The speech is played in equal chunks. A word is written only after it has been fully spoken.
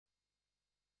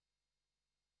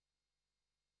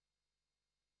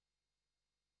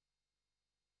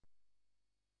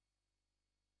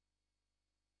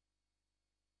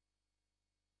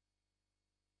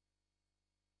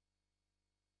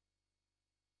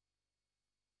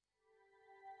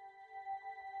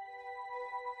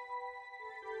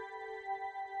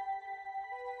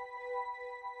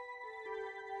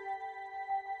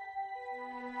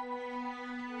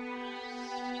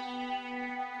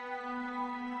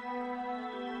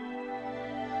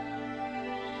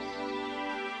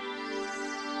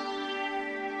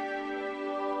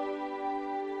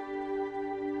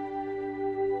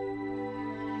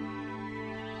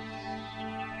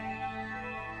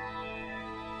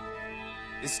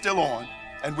It's still on,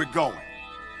 and we're going.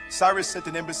 Cyrus sent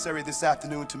an emissary this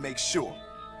afternoon to make sure.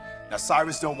 Now,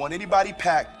 Cyrus don't want anybody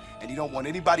packed, and he don't want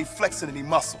anybody flexing any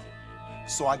muscle.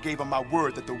 So I gave him my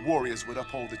word that the warriors would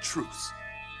uphold the truce.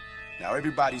 Now,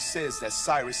 everybody says that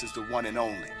Cyrus is the one and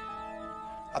only.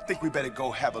 I think we better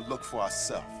go have a look for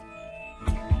ourselves.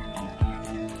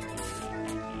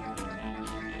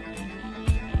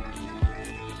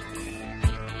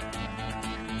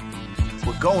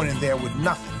 We're going in there with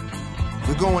nothing.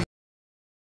 We're going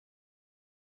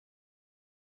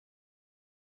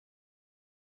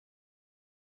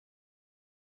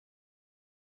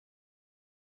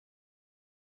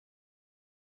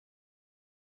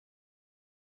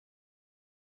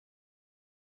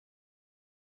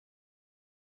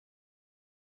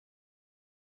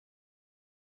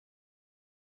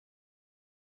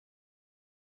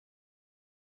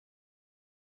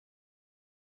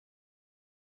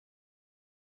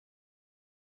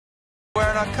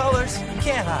wearing our colors, we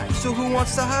can't hide. So who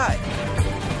wants to hide?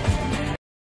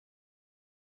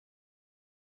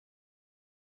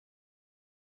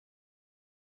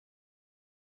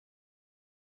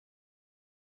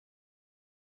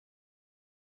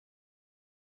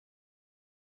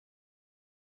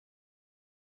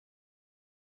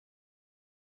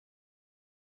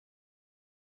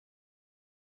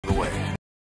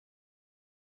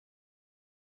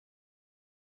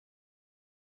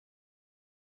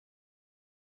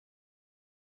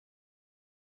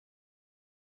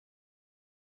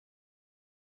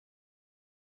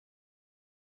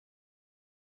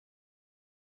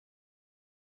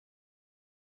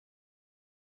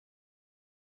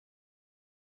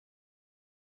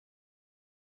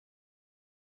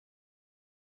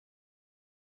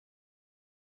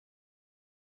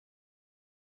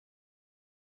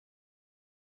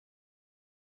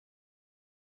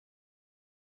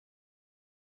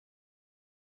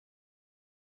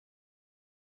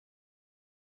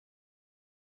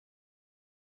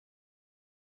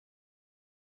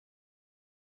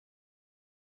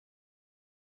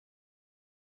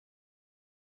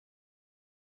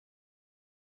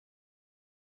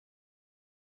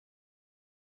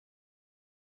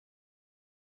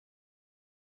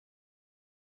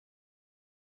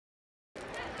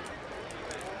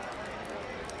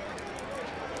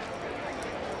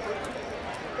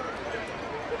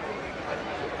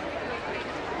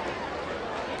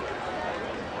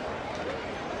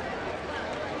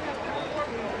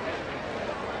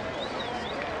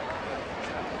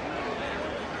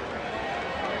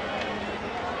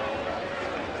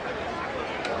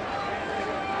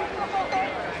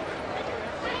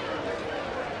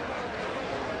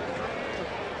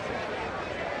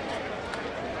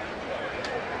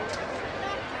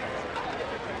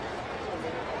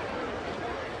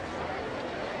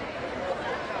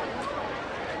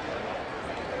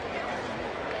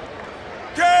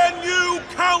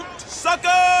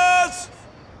 Suckers!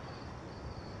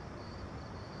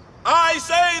 I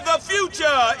say the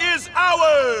future is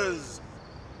ours!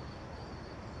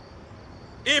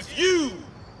 If you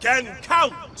can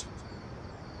count!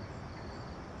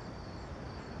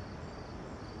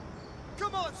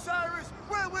 Come on, Cyrus!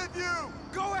 We're with you!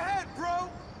 Go ahead, bro!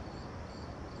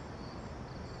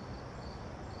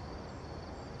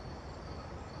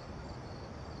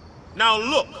 Now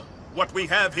look what we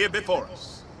have here before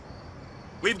us.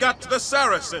 We've got the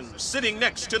Saracens sitting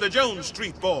next to the Jones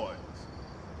Street boys.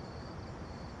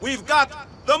 We've got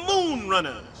the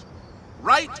Moonrunners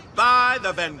right by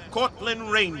the Van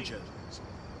Cortlandt Rangers.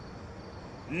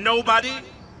 Nobody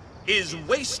is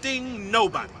wasting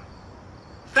nobody.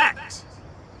 That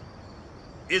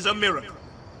is a miracle.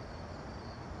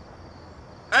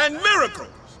 And miracles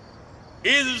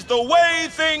is the way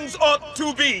things ought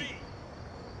to be.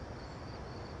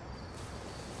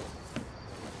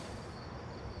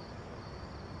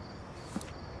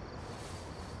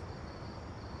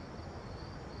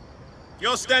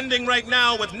 You're standing right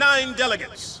now with 9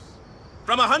 delegates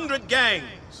from 100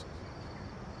 gangs.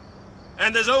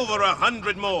 And there's over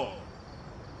 100 more.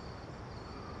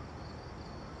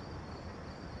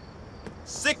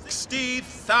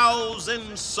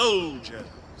 60,000 soldiers.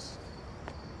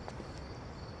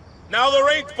 Now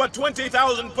there ain't but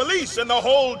 20,000 police in the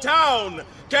whole town.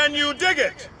 Can you dig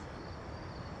it?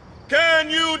 Can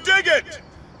you dig it?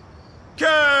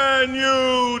 Can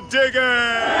you dig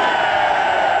it?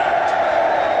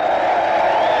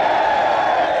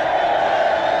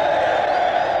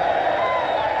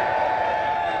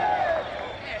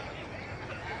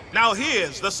 Now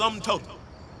here's the sum total.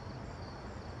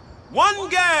 One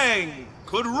gang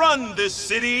could run this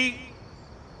city.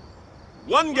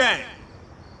 One gang.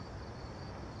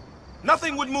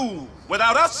 Nothing would move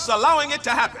without us allowing it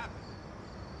to happen.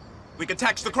 We could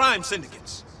tax the crime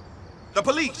syndicates, the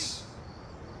police,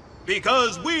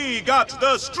 because we got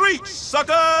the streets,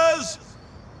 suckers!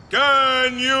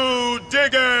 Can you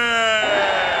dig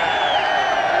it?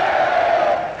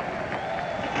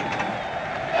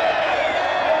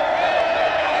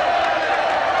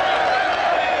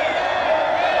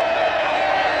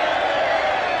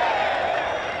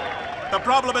 The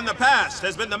problem in the past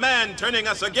has been the man turning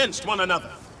us against one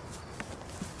another.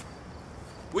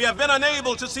 We have been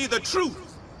unable to see the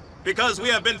truth because we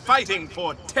have been fighting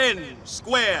for 10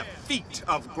 square feet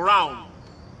of ground.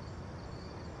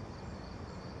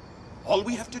 All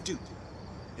we have to do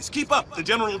is keep up the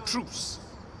general truce.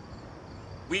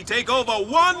 We take over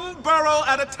one borough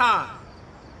at a time.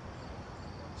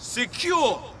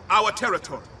 Secure our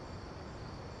territory.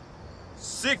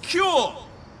 Secure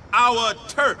our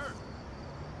turf.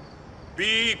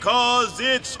 Because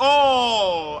it's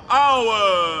all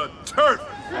our turf.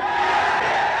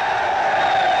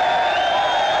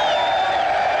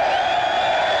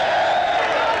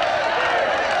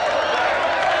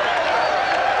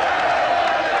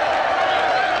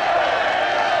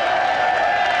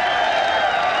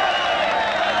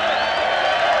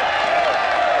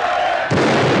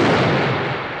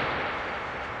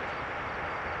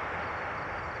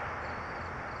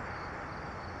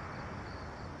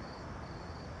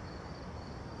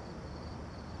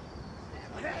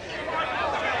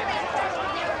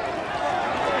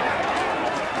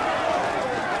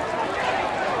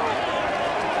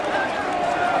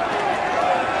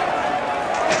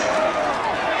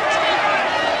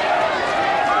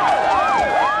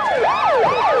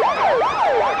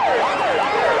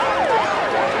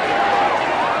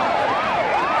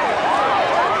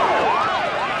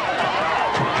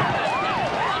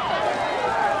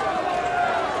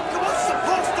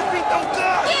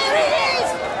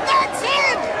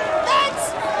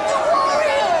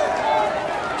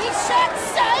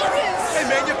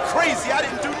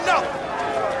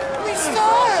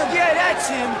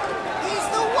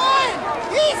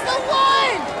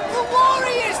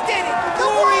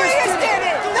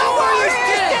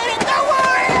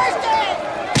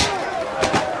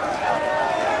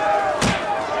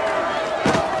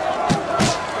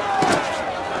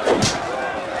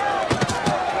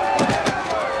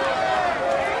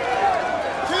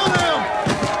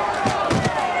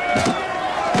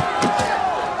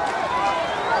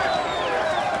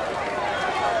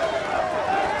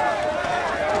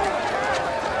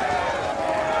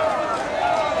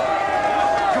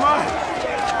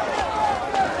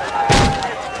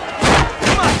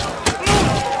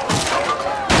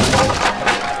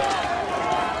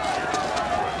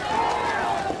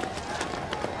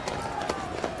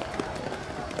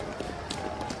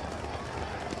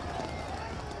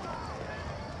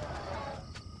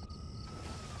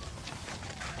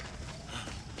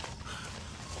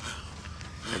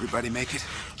 Everybody make it?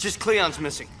 Just Cleon's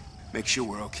missing. Make sure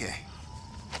we're okay.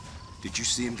 Did you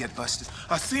see him get busted?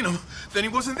 I seen him, then he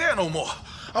wasn't there no more.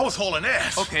 I was hauling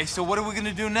ass. Okay, so what are we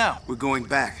gonna do now? We're going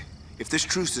back. If this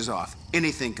truce is off,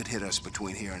 anything could hit us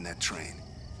between here and that train.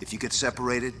 If you get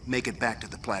separated, make it back to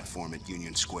the platform at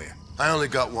Union Square. I only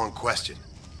got one question.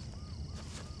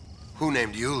 Who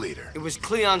named you leader? It was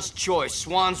Cleon's choice,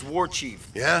 Swan's war chief.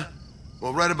 Yeah?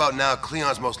 Well, right about now,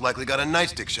 Cleon's most likely got a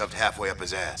nightstick shoved halfway up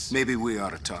his ass. Maybe we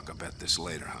ought to talk about this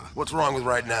later, huh? What's wrong with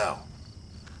right now?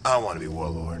 I want to be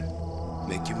warlord.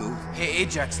 Make you move? Hey,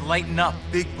 Ajax, lighten up.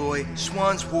 Big boy,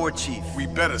 Swan's war chief. We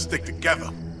better stick together.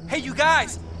 Hey, you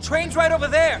guys! Train's right over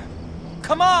there!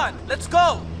 Come on, let's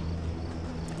go!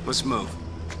 Let's move.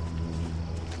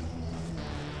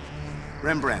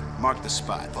 Rembrandt, mark the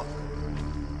spot.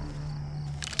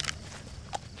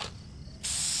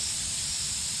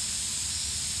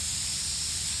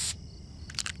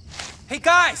 Hey,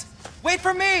 guys! Wait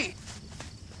for me!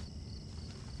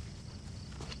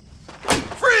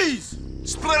 Freeze!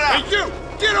 Split out! Hey, you!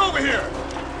 Get over here!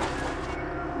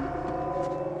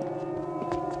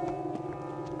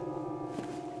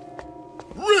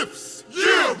 Riffs!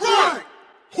 Yeah, right!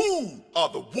 Who are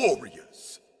the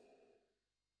warriors?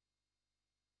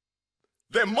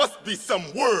 There must be some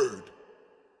word.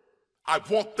 I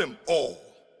want them all.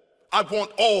 I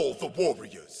want all the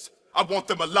warriors. I want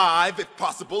them alive, if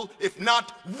possible, if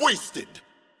not, wasted.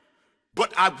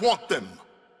 But I want them.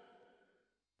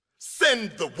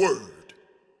 Send the word.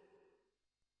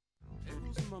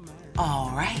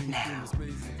 All right now.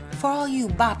 For all you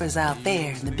boppers out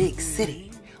there in the big city,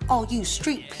 all you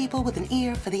street people with an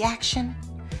ear for the action,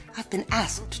 I've been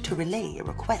asked to relay a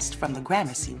request from the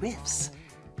Gramercy Riffs.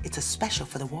 It's a special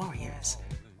for the warriors.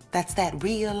 That's that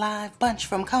real live bunch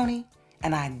from Coney.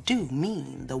 And I do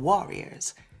mean the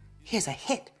Warriors. Here's a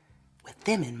hit with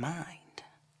them in mind.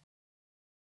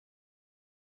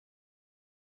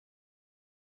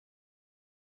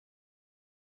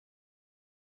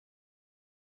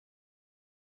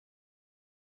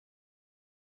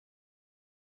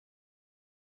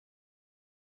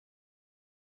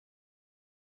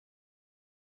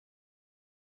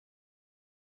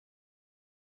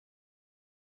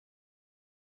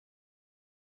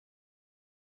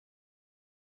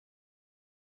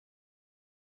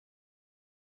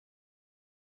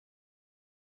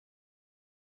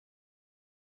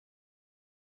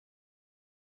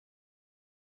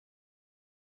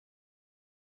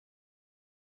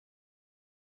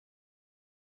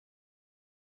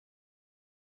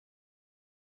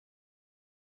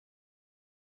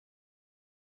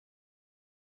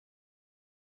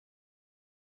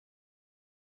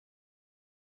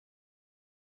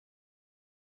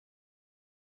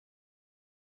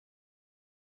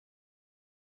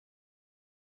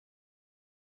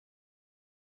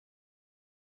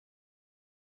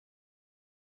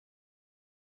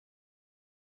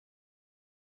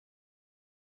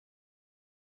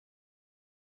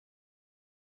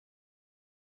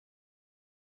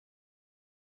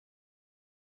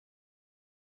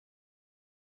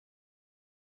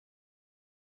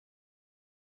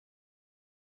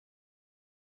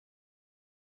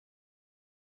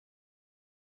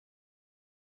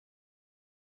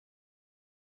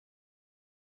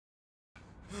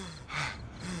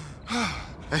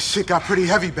 That shit got pretty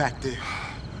heavy back there.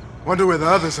 Wonder where the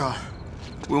others are.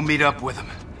 We'll meet up with them.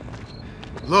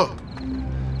 Look.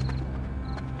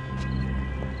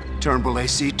 Turnbull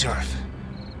AC turf.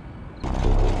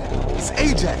 It's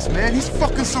Ajax, man. He's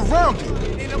fucking surrounded.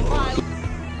 It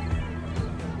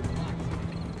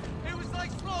was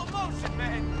like slow motion,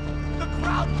 man. The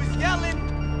crowd was yelling,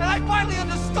 and I finally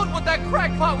understood what that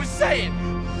crackpot was saying.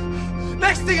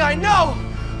 Next thing I know,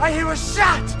 I hear a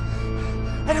shot.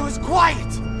 And it was quiet.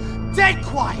 Dead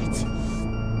quiet.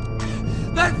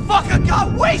 That fucker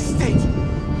got wasted.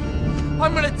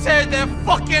 I'm gonna tear their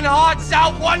fucking hearts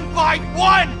out one by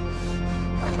one.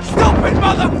 Stupid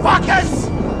motherfuckers!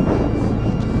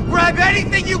 Grab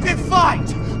anything you can find.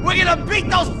 We're gonna beat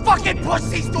those fucking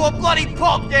pussies to a bloody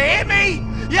pulp. You hear me?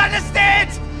 You understand?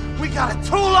 We gotta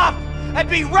tool up and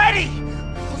be ready.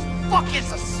 Those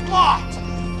fuckers are smart.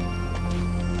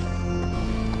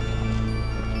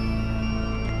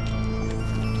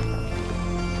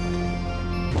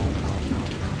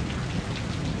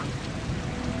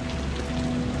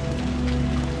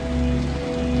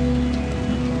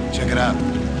 Check it out.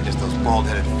 It's those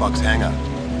bald-headed fucks hang up.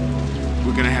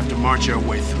 We're gonna have to march our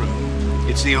way through.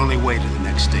 It's the only way to the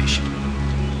next station.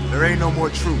 There ain't no more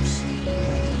truce.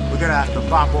 We're gonna have to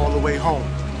bop all the way home.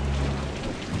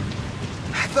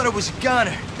 I thought it was a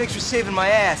goner. Thanks for saving my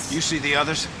ass. You see the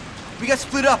others? We got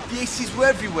split up. The ACs were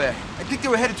everywhere. I think they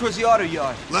were headed towards the auto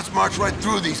yard. Let's march right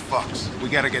through these fucks. We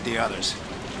gotta get the others.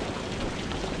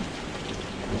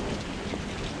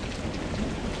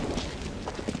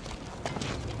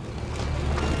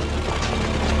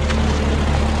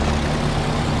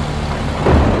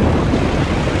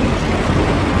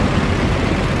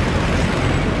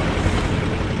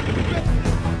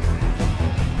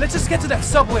 Let's just get to that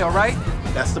subway, all right?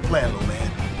 That's the plan, little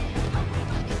man.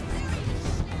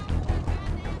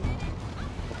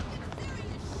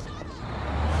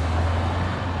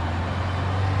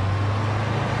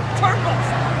 Turnbull,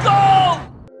 go!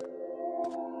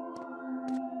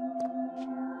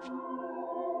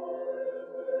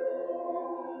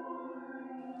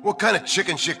 What kind of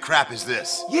chicken shit crap is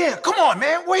this? Yeah, come on,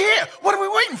 man. We're here. What are we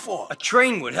waiting for? A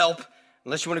train would help.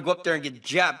 Unless you want to go up there and get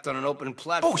japped on an open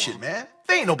platform. Bullshit, man.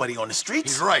 There ain't nobody on the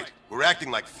streets. He's right. We're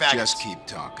acting like faggots. Just keep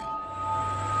talking.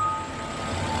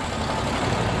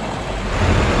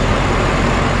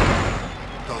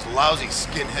 Those lousy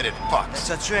skin-headed fucks. It's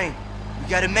our train. We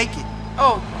gotta make it.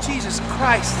 Oh, Jesus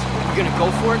Christ. You gonna go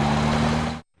for it?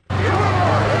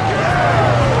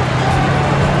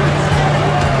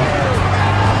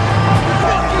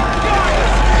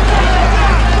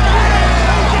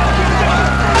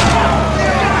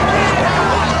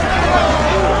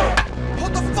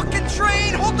 Hold the fucking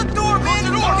train! Hold the door, man!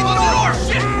 Hold the door!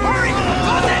 Shit! Hurry!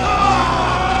 Close it!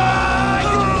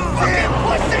 You fucking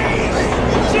pussies!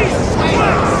 Jesus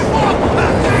Christ!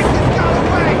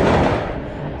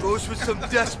 Those were some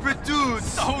desperate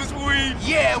dudes. Those we.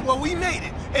 Yeah, well, we made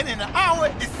it. And in an hour,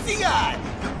 it's CI,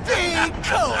 the big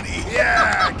Coney.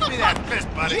 Yeah, give me that fist,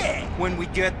 buddy. Yeah. When we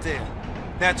get there,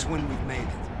 that's when we've made it.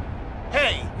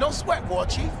 Hey, no sweat, War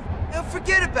Chief. Now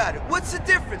forget about it. What's the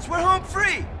difference? We're home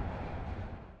free.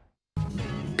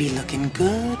 Be looking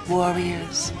good,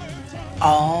 warriors.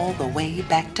 All the way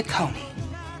back to Coney.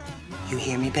 You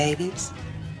hear me, babies?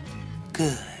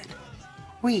 Good.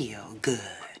 Real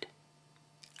good.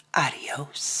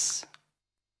 Adios.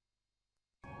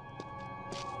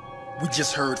 We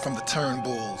just heard from the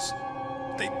Turnbulls.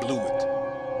 They blew it.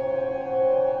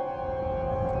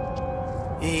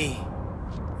 Hey.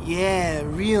 Yeah,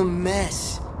 real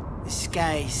mess. This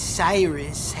guy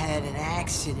Cyrus had an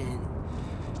accident.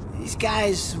 These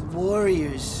guys,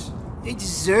 warriors, they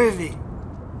deserve it.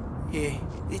 Here,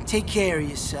 take care of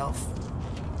yourself.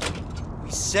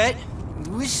 We set?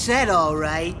 We're set, all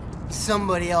right.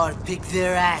 Somebody ought to pick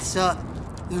their ass up.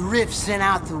 The Rift sent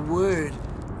out the word.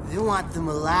 They want them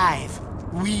alive.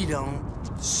 We don't.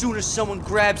 The sooner someone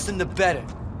grabs them, the better.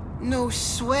 No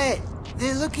sweat.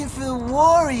 They're looking for the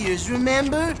warriors,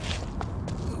 remember?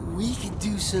 We could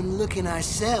do some looking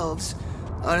ourselves.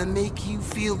 Ought to make you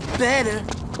feel better.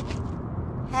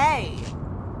 Hey,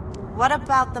 what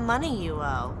about the money you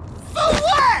owe? For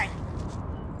what?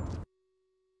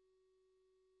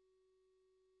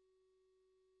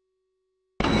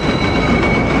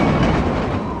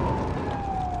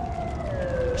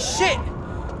 Shit!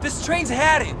 This train's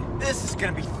had it! This is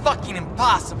gonna be fucking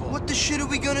impossible! What the shit are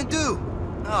we gonna do?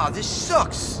 Ah, this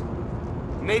sucks.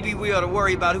 Maybe we ought to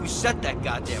worry about who set that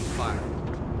goddamn fire.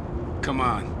 Come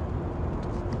on.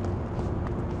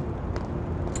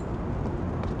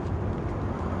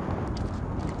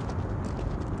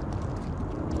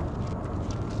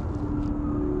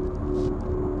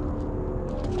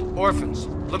 Orphans.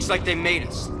 Looks like they made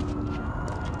us.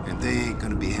 And they ain't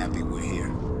gonna be happy we're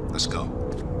here. Let's go.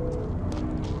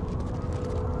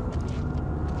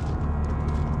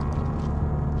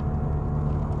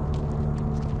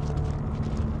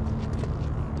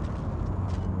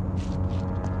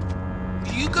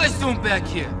 What are you guys doing back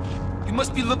here? You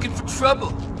must be looking for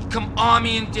trouble. Come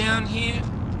armying down here,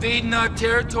 invading our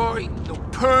territory. No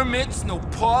permits, no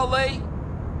parlay.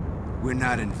 We're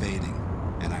not invading,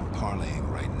 and I'm parlaying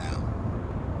right now.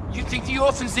 You think the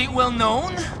orphans ain't well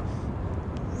known?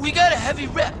 We got a heavy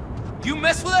rep. You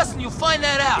mess with us and you'll find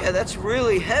that out. Yeah, that's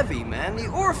really heavy, man. The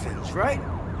orphans, right?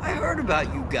 I heard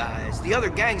about you guys. The other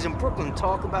gangs in Brooklyn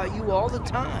talk about you all the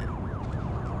time.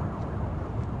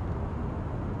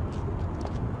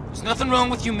 There's nothing wrong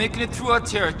with you making it through our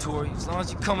territory, as long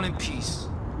as you're coming in peace.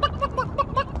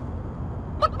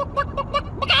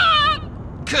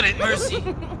 Cut it, Mercy.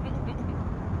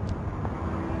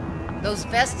 Those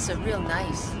vests are real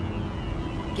nice.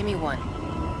 Give me one.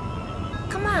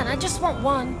 Come on, I just want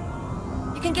one.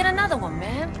 You can get another one,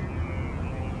 man.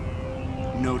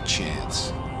 No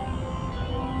chance.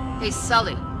 Hey,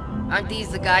 Sully, aren't these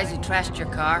the guys who trashed your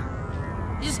car?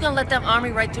 You just gonna let them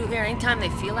army right through here anytime they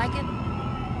feel like it?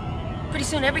 Pretty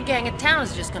soon every gang in town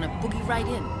is just gonna boogie right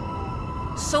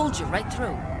in. Soldier right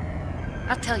through.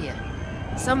 I'll tell you,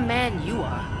 some man you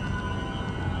are.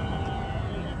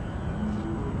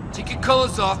 Take your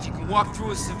colors off, you can walk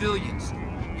through as civilians.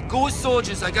 You go as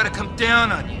soldiers, I gotta come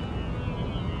down on you.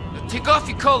 Now take off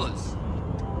your colors.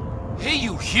 Hey,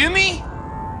 you hear me?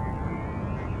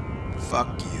 Fuck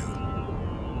you.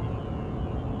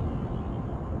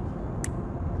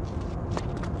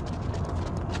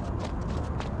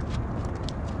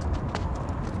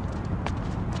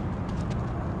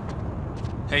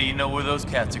 Hey, you know where those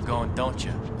cats are going, don't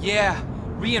you? Yeah,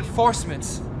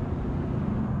 reinforcements.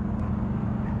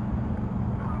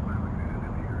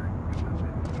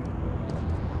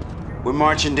 We're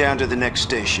marching down to the next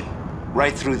station.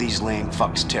 Right through these lame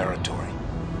fucks' territory.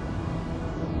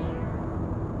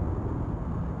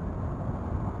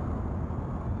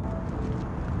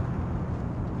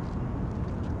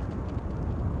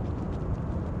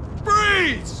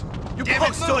 Freeze! You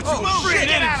punks thought you were free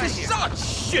energy. Such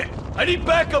shit! I need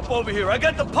backup over here. I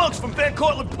got the punks from Van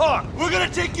Cortlandt Park. We're gonna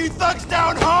take you thugs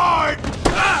down hard!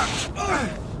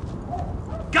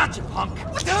 Gotcha, punk.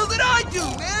 What the hell did I do,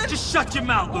 man? Just shut your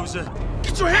mouth, loser.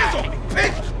 Get your hands on me,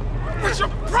 pig! What's your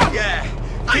problem? Yeah,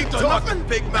 keep talking,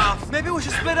 big mouth. Maybe we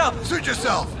should split up. Suit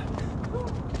yourself.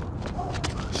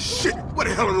 Shit, what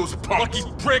the hell are those punks?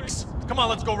 Lucky pricks. Come on,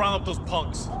 let's go round up those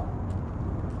punks.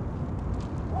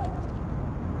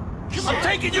 I'm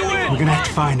taking you in! We're gonna have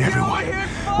to find everyone.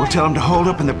 We'll tell them to hold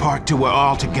up in the park till we're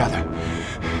all together.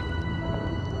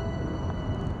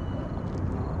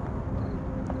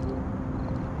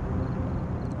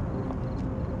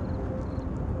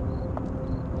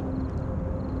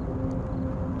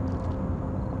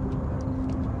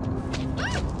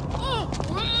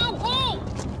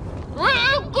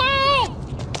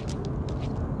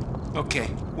 Okay,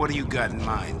 what do you got in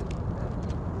mind?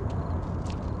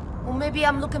 Well, maybe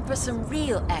I'm looking for some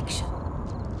real action.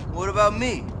 What about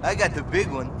me? I got the big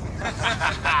one.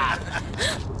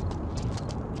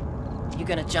 You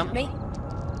gonna jump me?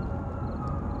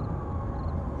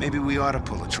 Maybe we ought to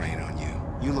pull a train on you.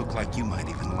 You look like you might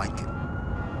even like it.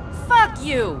 Fuck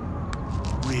you!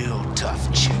 Real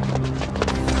tough chick.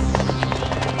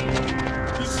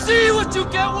 You see what you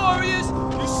get, warriors?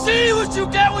 You see what you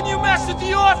get when you mess with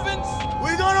the orphans?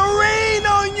 We're gonna rain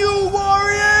on you,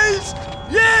 warriors!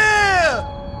 Yeah!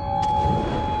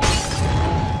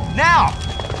 Now!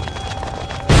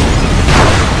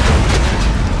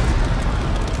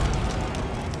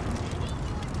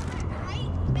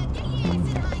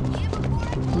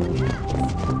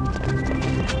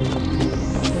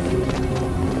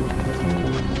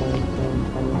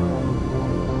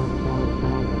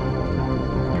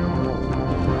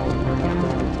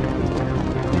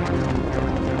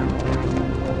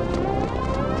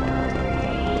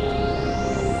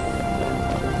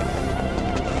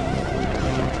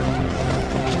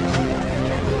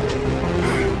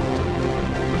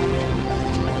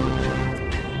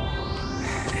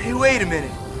 Wait a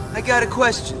minute. I got a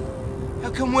question. How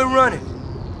come we're running?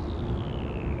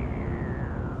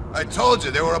 I told you,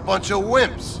 they were a bunch of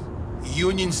wimps.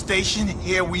 Union Station,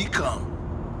 here we come.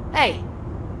 Hey,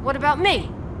 what about me?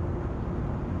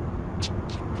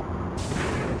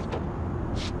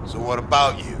 So what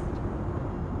about you?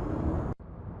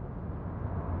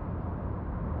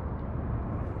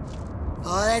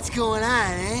 Oh, that's going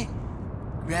on, eh?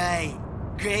 Right.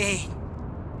 Great.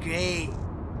 Great.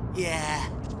 Yeah.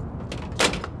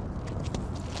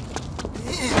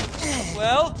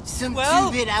 Well? Some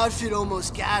two-bit outfit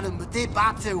almost got him, but they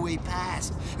bopped their way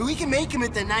past. And we can make him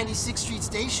at the 96th Street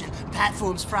station.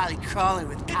 Platform's probably crawling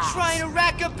with cops. You're trying to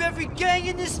rack up every gang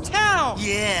in this town!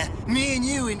 Yeah, me and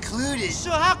you included.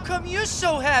 So how come you're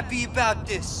so happy about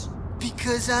this?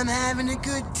 Because I'm having a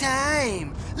good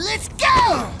time. Let's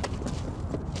go!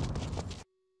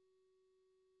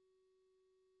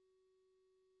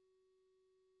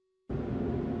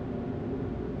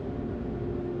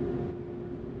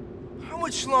 How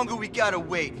much longer we gotta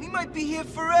wait? We might be here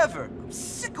forever. I'm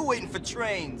sick of waiting for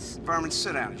trains. Furman,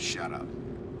 sit down and shut up.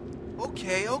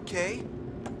 Okay, okay.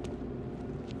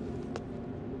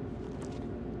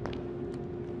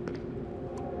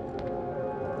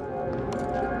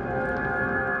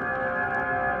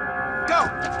 Go!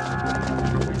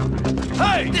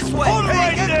 Hey! This way! Hold it Hey,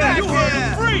 right get there! back You heard here!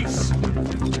 him! Freeze!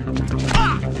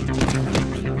 Ah!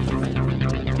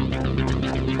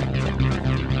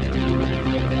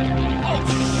 Oh,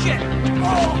 shit!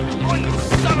 Oh, you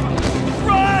son of a...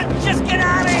 Run! Just get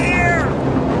out of here!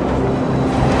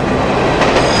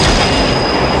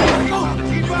 Oh,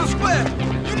 Union Square!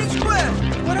 Union Square!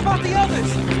 What about the others?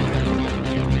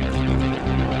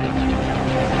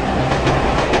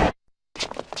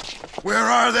 Where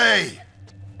are they?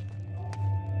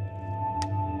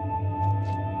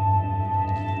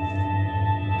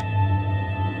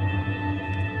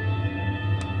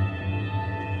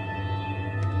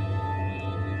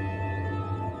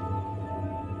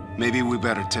 Maybe we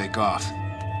better take off.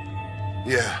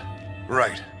 Yeah,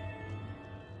 right.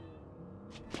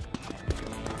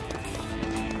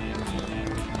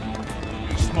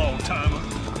 Small timer.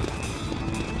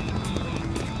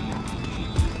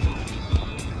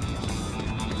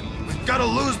 We've gotta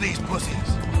lose these pussies.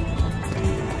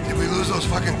 Did we lose those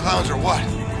fucking clowns or what?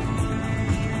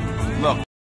 Look.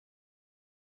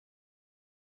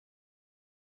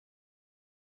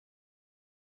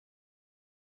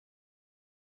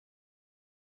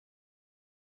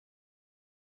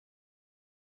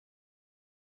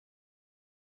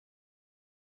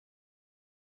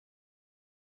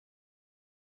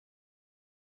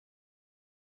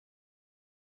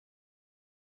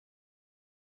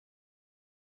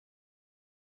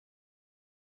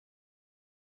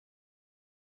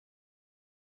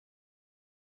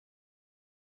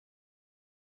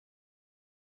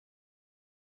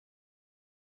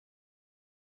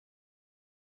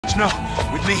 No,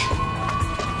 with me.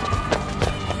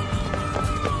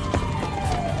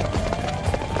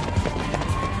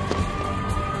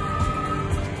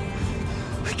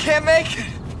 I can't make it.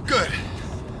 Good.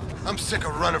 I'm sick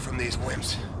of running from these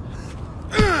wimps.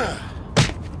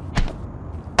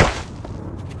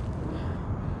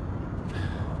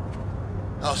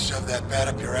 I'll shove that bat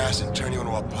up your ass and turn you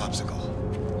into a popsicle.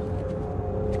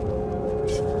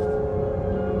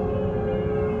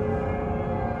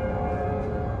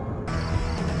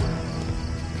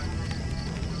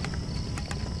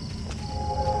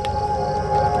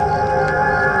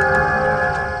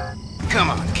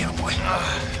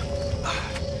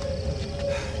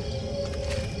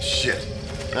 Shit.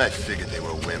 I figured they were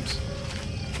wimps.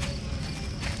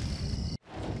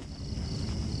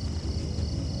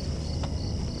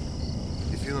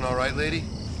 feeling all right, lady?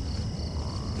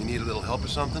 You need a little help or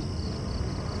something?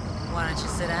 Why don't you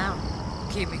sit down?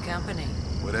 Keep me company.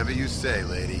 Whatever you say,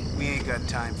 lady. We ain't got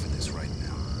time for this right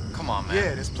now. Come on, man.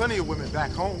 Yeah, there's plenty of women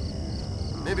back home.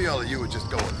 Maybe all of you would just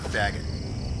go and faggot.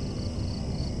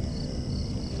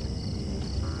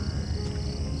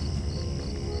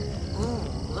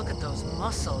 Ooh, look at those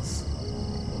muscles.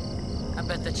 I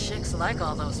bet the chicks like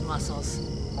all those muscles.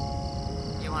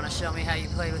 You want to show me how you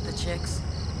play with the chicks?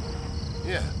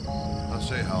 Yeah, I'll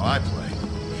show you how I play.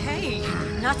 Hey,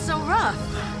 not so rough.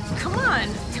 Come on.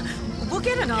 We'll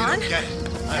get it on. You don't get it.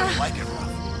 I don't like it rough.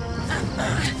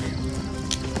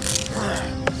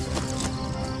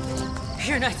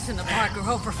 Your nights in the park are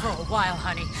over for a while,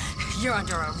 honey. You're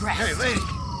under arrest. Hey, lady.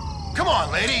 Come on,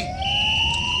 lady.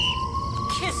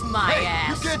 Kiss my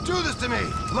ass. You can't do this to me.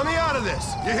 Let me out of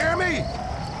this. You hear me?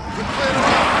 Quit playing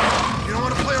around. You don't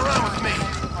want to play around with me.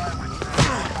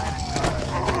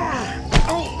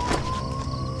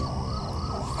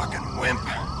 Fucking wimp.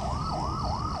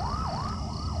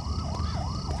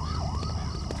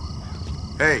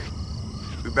 Hey,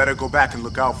 we better go back and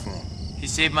look out for him. He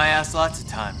saved my ass lots of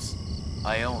times.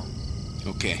 I owe him.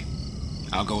 Okay.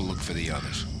 I'll go look for the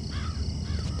others.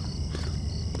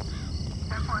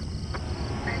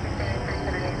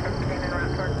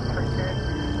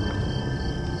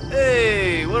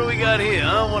 Hey, what do we got here,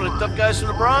 huh? One of the tough guys from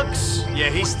the Bronx? Yeah,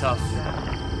 he's tough.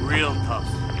 Real tough.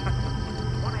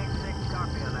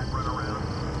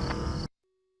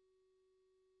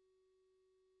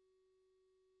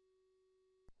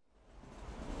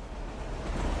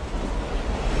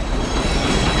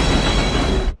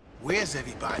 Where's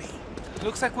everybody?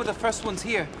 Looks like we're the first ones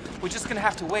here. We're just gonna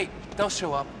have to wait. They'll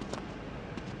show up.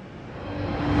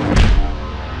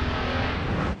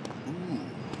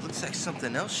 Looks like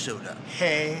something else showed up.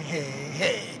 Hey, hey,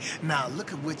 hey. Now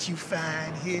look at what you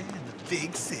find here in the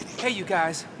big city. Hey, you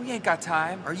guys. We ain't got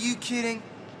time. Are you kidding?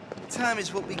 Time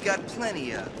is what we got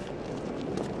plenty of.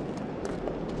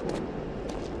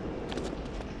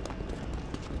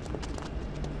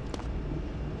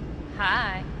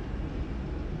 Hi.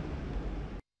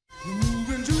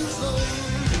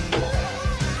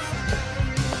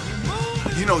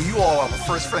 You know, you all are the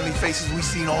first friendly faces we've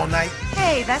seen all night.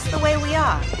 Hey, that's the way we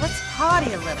are. Let's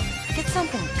party a little. Get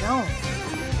something going.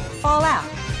 Fall out.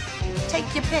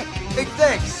 Take your pick. Hey,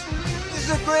 thanks. This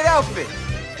is a great outfit.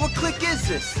 What clique is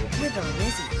this? We're the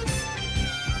Lizzies.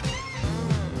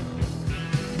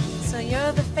 So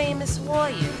you're the famous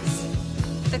warriors.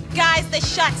 The guys that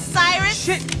shot Cyrus?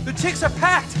 Shit! The chicks are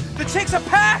packed! The chicks are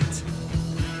packed!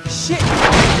 Shit!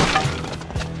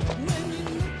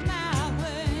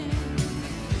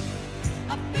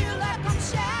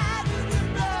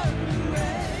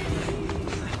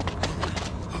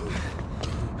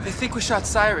 They think we shot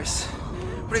Cyrus.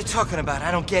 What are you talking about? I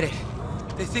don't get it.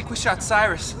 They think we shot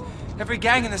Cyrus. Every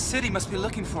gang in the city must be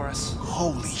looking for us.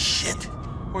 Holy shit.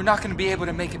 We're not gonna be able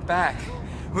to make it back.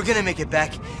 We're gonna make it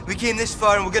back. We came this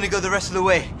far and we're gonna go the rest of the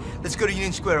way. Let's go to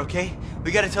Union Square, okay?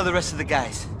 We gotta tell the rest of the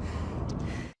guys.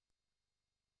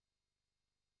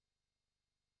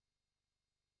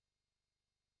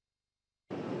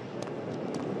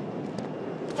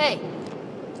 Hey.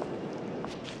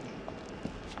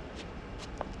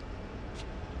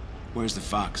 Where's the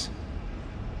fox?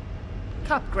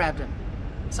 Cop grabbed him.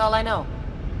 That's all I know.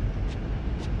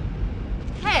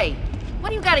 Hey, what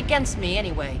do you got against me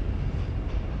anyway?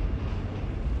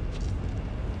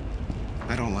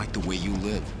 I don't like the way you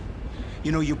live.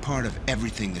 You know, you're part of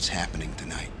everything that's happening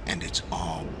tonight, and it's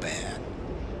all bad.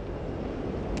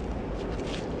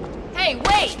 Hey,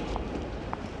 wait!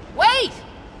 Wait!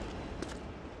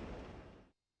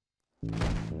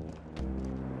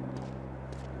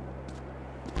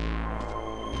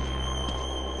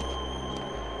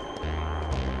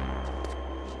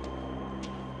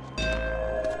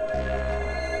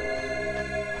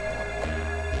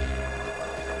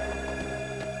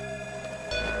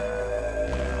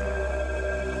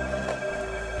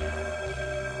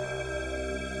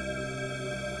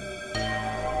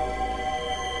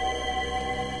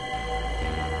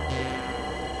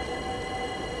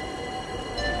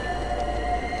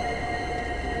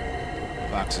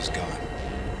 Fox is gone.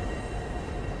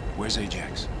 Where's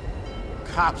Ajax?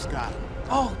 Cops got him.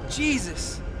 Oh,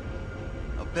 Jesus!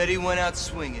 I'll bet he went out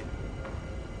swinging.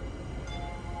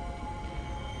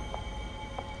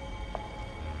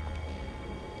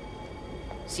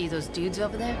 See those dudes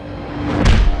over there?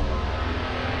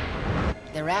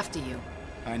 They're after you.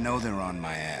 I know they're on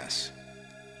my ass,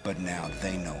 but now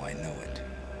they know I know it.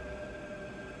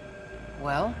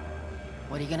 Well,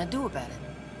 what are you gonna do about it?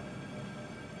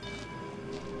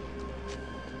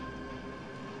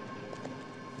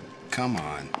 come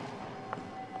on.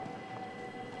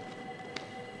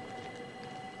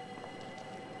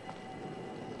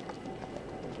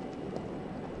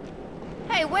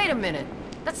 Hey, wait a minute.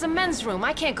 That's the men's room.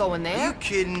 I can't go in there. Are you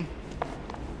kidding?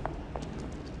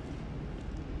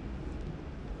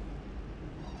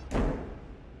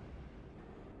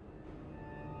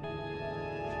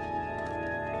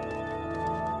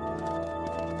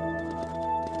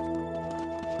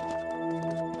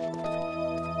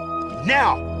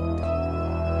 Now!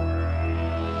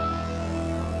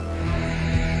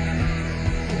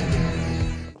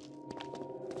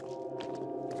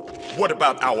 What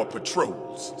about our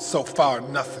patrols? So far,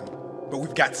 nothing. But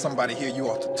we've got somebody here you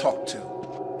ought to talk to.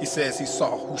 He says he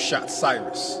saw who shot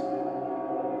Cyrus.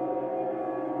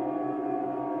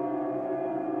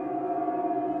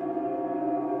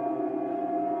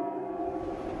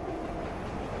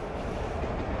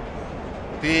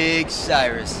 Big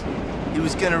Cyrus. He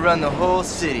was gonna run the whole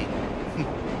city.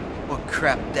 What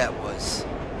crap that was.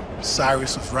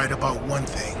 Cyrus was right about one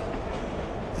thing.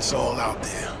 It's all out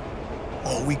there.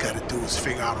 All we gotta do is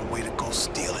figure out a way to go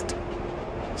steal it.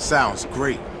 Sounds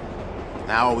great.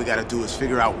 Now all we gotta do is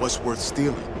figure out what's worth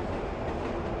stealing.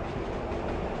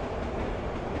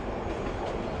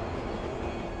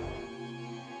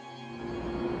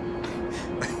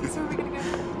 So are we gonna go?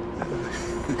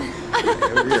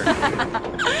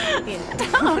 Yeah.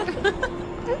 Don't.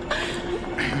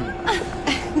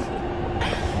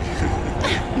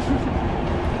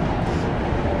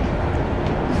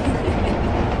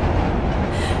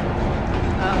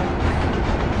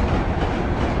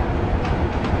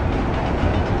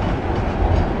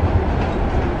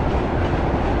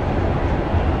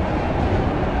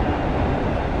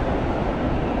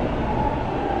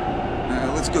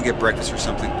 Let's go get breakfast or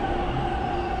something.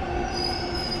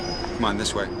 Come on,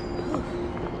 this way.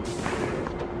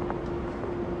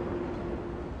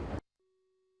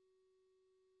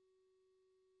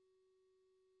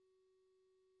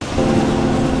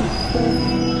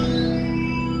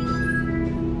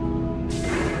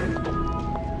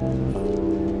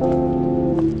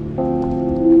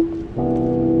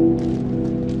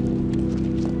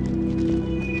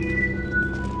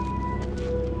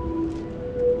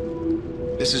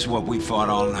 This is what we fought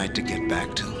all night to get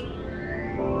back to.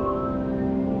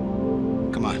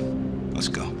 Come on, let's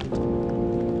go.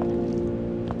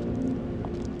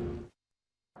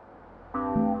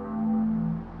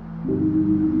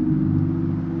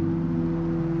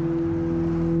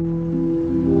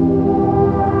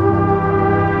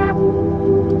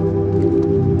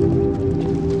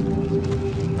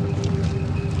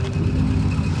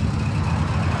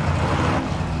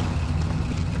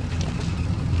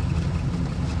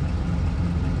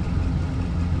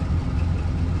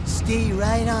 Stay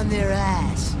right on their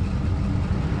ass.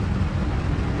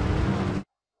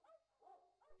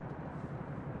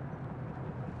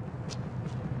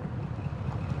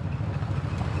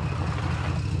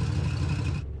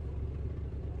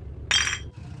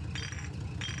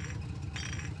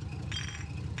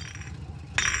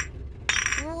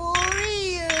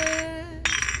 Warriors,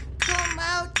 come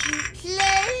out to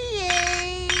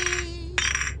play.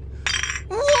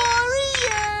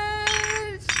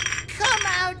 Warriors, come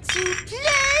out to play.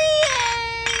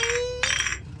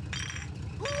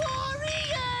 Warriors,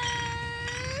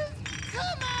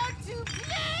 come out to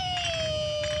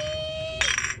play.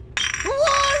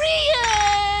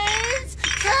 Warriors,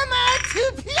 come out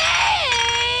to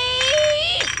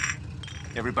play.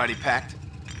 Everybody packed?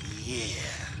 Yeah.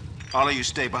 All of you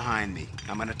stay behind me.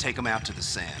 I'm gonna take them out to the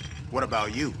sand. What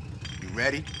about you? You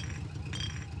ready?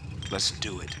 Let's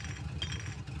do it.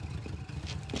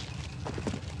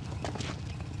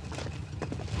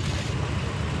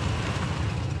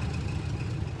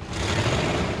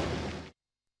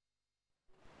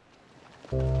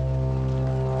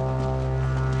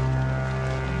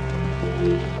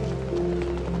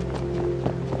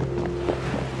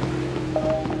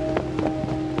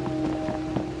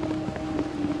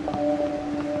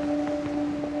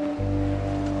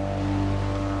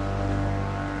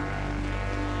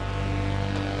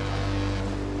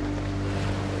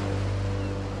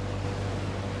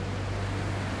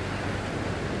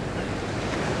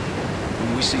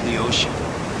 When we see the ocean,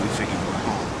 we figure we're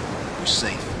home. We're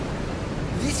safe.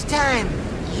 This time,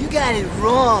 you got it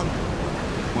wrong.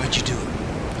 Why'd you do it?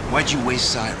 Why'd you waste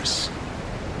Cyrus?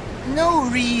 No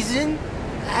reason.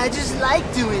 I just like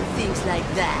doing things like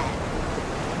that.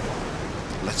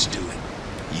 Let's do it.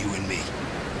 You and me.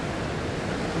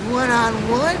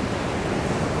 One-on-one?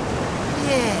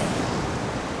 Yeah.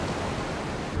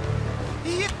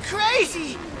 You're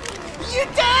crazy!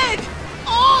 You're dead!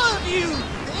 All of you!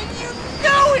 And you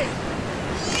know it!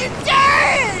 you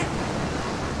turn!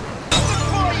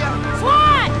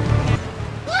 Swan!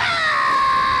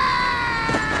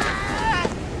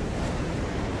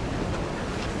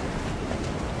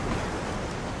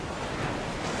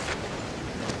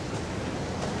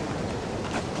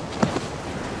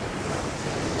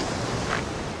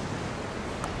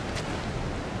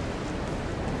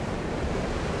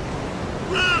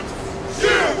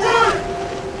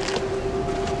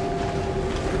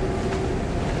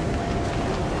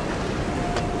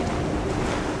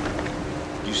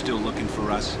 You still looking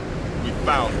for us? We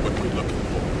found what we're looking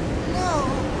for. No,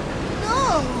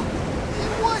 no,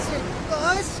 it wasn't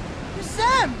us. It was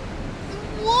them.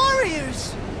 The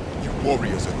warriors. You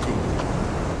warriors are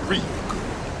good. Real good.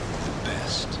 The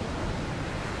best.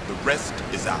 The rest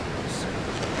is ours.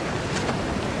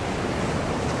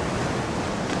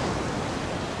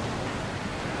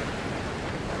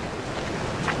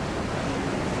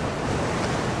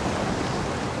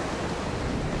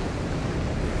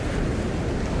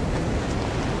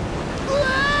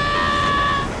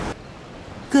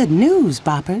 Good news,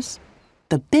 Boppers.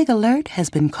 The big alert has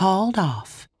been called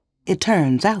off. It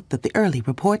turns out that the early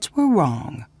reports were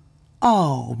wrong.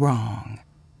 All wrong.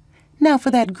 Now for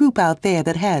that group out there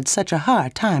that had such a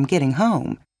hard time getting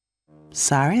home.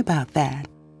 Sorry about that.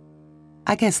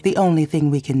 I guess the only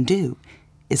thing we can do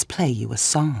is play you a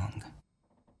song.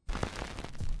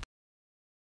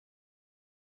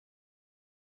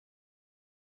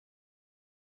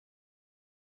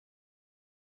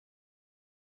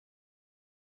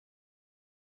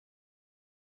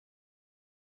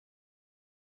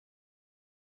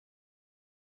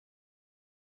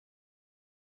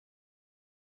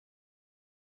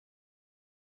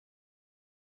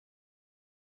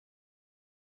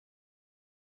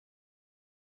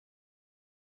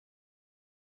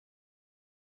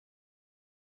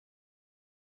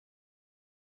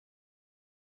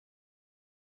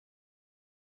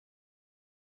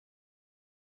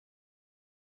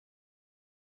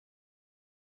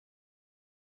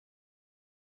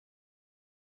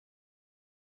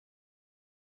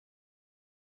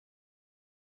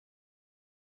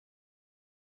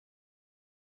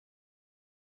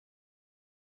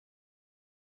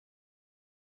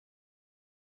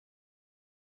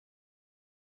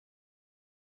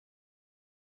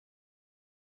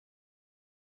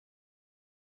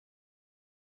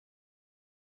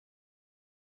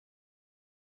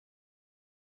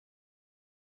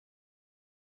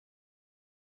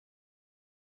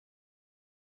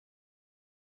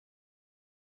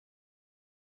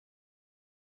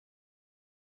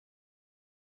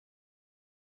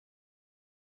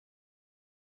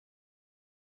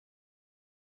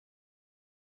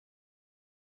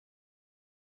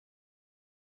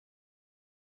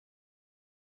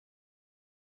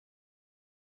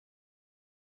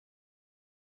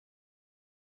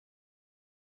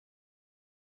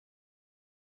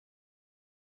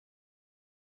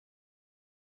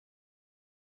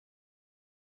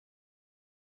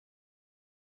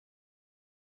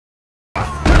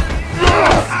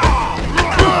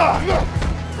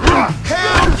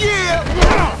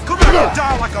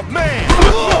 Die like a man!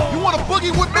 You wanna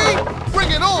boogie with me?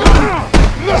 Bring it on!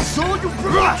 So you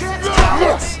bring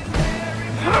cats to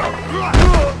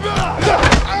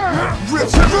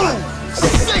Rich Rule!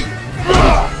 See!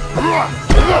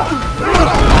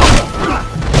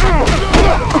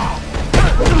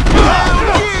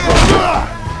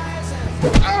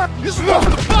 This is what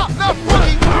the pop, not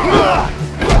boogie!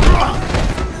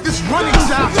 This running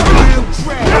sounds real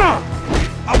drag!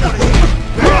 I wanna hear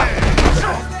it!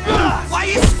 Why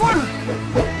you squirting?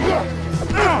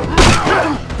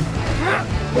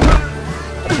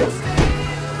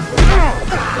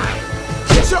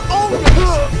 Get your own.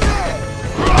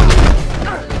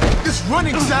 This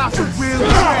running sounds a real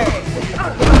drag.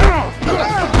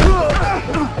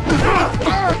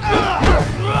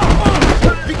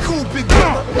 Be cool, big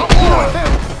brother. I'm on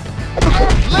him.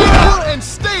 Lay put and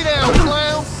stay down,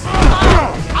 clown.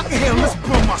 I can handle this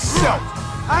bro myself.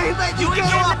 I ain't let you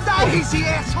get off that easy,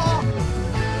 asshole!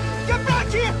 Get back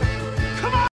here!